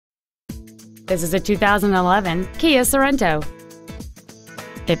This is a 2011 Kia Sorento.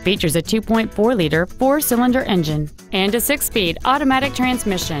 It features a 2.4-liter four-cylinder engine and a 6-speed automatic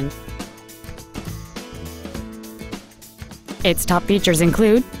transmission. Its top features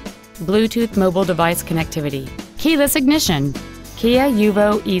include Bluetooth mobile device connectivity, keyless ignition, Kia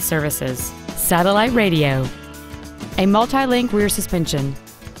Yuvo e-services, satellite radio, a multi-link rear suspension,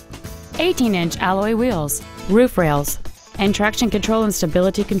 18-inch alloy wheels, roof rails, and traction control and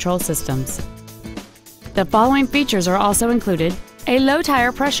stability control systems. The following features are also included: a low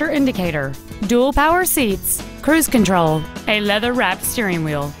tire pressure indicator, dual power seats, cruise control, a leather-wrapped steering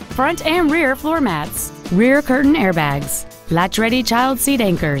wheel, front and rear floor mats, rear curtain airbags, latch-ready child seat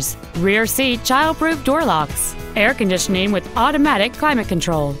anchors, rear seat child-proof door locks, air conditioning with automatic climate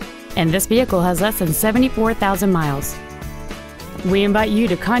control, and this vehicle has less than 74,000 miles. We invite you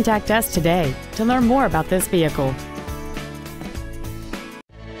to contact us today to learn more about this vehicle.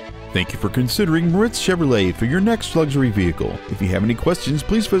 Thank you for considering Moritz Chevrolet for your next luxury vehicle. If you have any questions,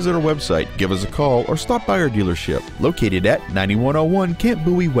 please visit our website, give us a call, or stop by our dealership located at 9101 Camp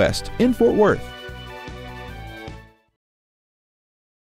Bowie West in Fort Worth.